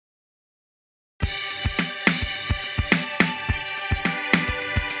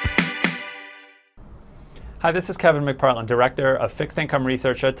Hi, this is Kevin McPartland, Director of Fixed Income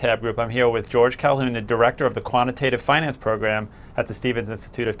Research at TABB Group. I'm here with George Calhoun, the Director of the Quantitative Finance Program at the Stevens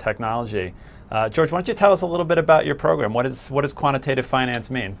Institute of Technology. George, why don't you tell us a little bit about your program? What does quantitative finance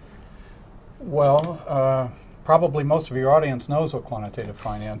mean? Well, probably most of your audience knows what quantitative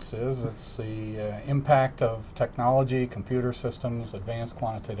finance is. It's the impact of technology, computer systems, advanced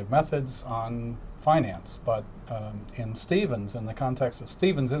quantitative methods on finance. But in Stevens, in the context of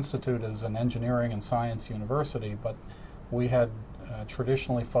Stevens Institute is an engineering and science university, but we had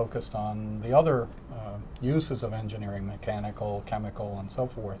traditionally focused on the other uses of engineering, mechanical, chemical, and so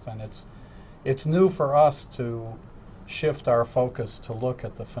forth. And it's new for us to shift our focus to look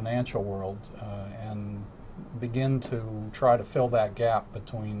at the financial world and begin to try to fill that gap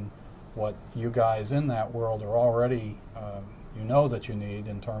between what you guys in that world are already, you know that you need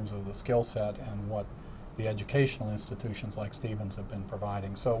in terms of the skill set and what the educational institutions like Stevens have been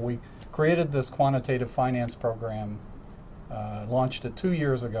providing. So we created this quantitative finance program, launched it 2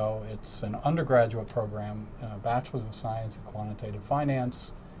 years ago. It's an undergraduate program, Bachelor's of Science in Quantitative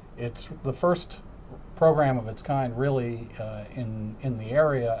Finance. It's the first program of its kind really in the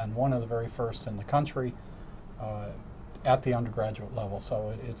area, and one of the very first in the country at the undergraduate level.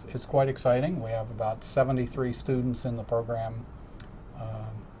 So it's quite exciting. We have about 73 students in the program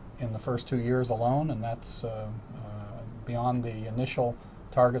in the first 2 years alone, and that's beyond the initial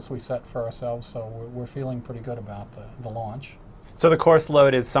targets we set for ourselves, so we're feeling pretty good about the launch. So the course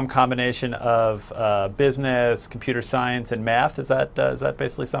load is some combination of business, computer science, and math. Does that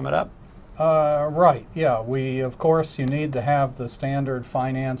basically sum it up? Right, yeah. Of course, you need to have the standard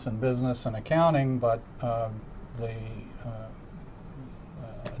finance and business and accounting, but the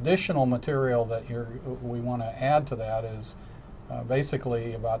additional material that we want to add to that is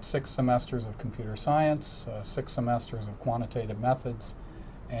basically about 6 semesters of computer science, 6 semesters of quantitative methods,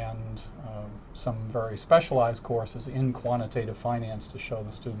 and some very specialized courses in quantitative finance to show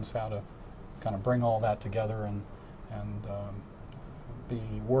the students how to kind of bring all that together and be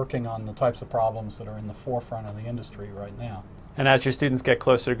working on the types of problems that are in the forefront of the industry right now. And as your students get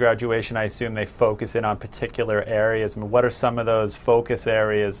closer to graduation, I assume they focus in on particular areas. I mean, what are some of those focus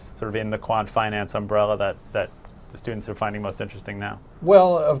areas sort of in the quant finance umbrella that the students are finding most interesting now?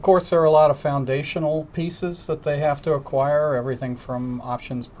 Well, of course, there are a lot of foundational pieces that they have to acquire, everything from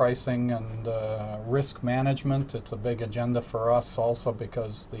options pricing and risk management. It's a big agenda for us also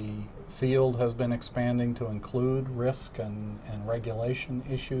because the field has been expanding to include risk and regulation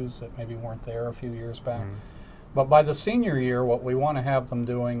issues that maybe weren't there a few years back. But by the senior year, what we want to have them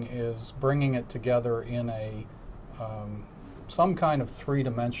doing is bringing it together in a some kind of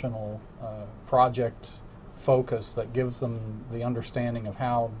three-dimensional project focus that gives them the understanding of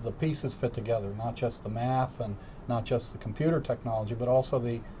how the pieces fit together, not just the math and not just the computer technology, but also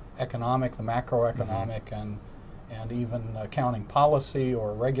the economic, the macroeconomic, and even accounting policy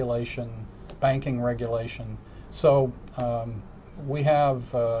or regulation, banking regulation. So we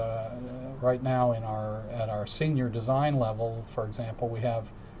have right now at our senior design level, for example, we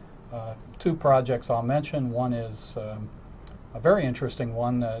have 2 projects I'll mention. One is a very interesting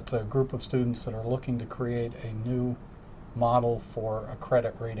one. It's a group of students that are looking to create a new model for a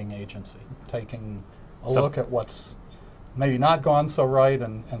credit rating agency, taking a look at what's maybe not gone so right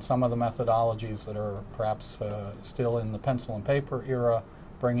and some of the methodologies that are perhaps still in the pencil and paper era,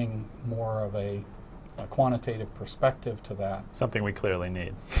 bringing more of a quantitative perspective to that. Something we clearly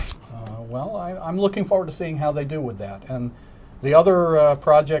need. Well, I'm looking forward to seeing how they do with that. And the other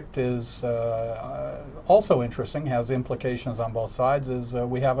project is also interesting, has implications on both sides, is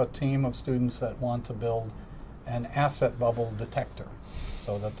we have a team of students that want to build an asset bubble detector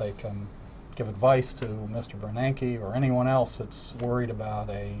so that they can give advice to Mr. Bernanke or anyone else that's worried about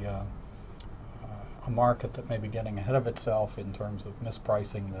a market that may be getting ahead of itself in terms of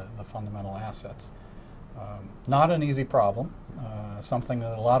mispricing the fundamental assets. Not an easy problem, something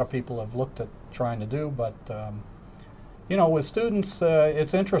that a lot of people have looked at trying to do, but you know, with students,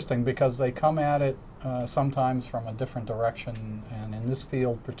 it's interesting because they come at it sometimes from a different direction, and in this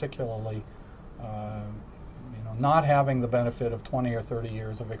field particularly, you know, not having the benefit of 20 or 30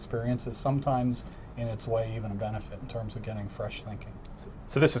 years of experience is sometimes in its way even a benefit in terms of getting fresh thinking.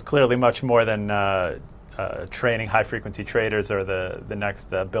 So this is clearly much more than training high-frequency traders or the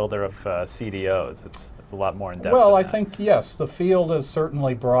next builder of CDOs. It's a lot more in-depth. Well, I think, yes, the field has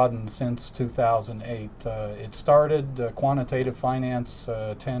certainly broadened since 2008. It started, quantitative finance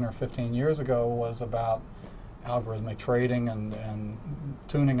 10 or 15 years ago was about algorithmic trading and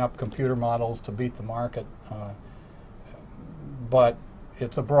tuning up computer models to beat the market. But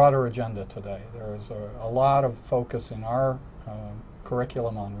it's a broader agenda today. There is a lot of focus in our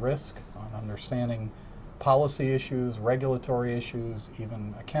curriculum on risk, on understanding policy issues, regulatory issues,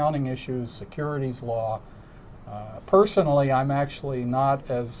 even accounting issues, securities law. Personally, I'm actually not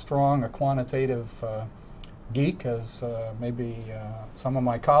as strong a quantitative geek as maybe some of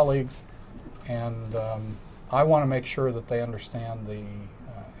my colleagues, and I want to make sure that they understand the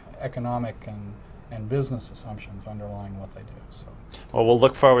economic and business assumptions underlying what they do. So. Well, we'll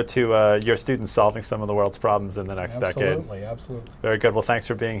look forward to your students solving some of the world's problems in the next decade. Absolutely, absolutely. Very good. Well, thanks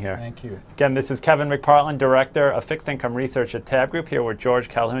for being here. Thank you. Again, this is Kevin McPartland, Director of Fixed Income Research at TABB Group, here with George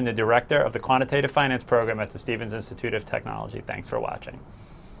Calhoun, the Director of the Quantitative Finance Program at the Stevens Institute of Technology. Thanks for watching.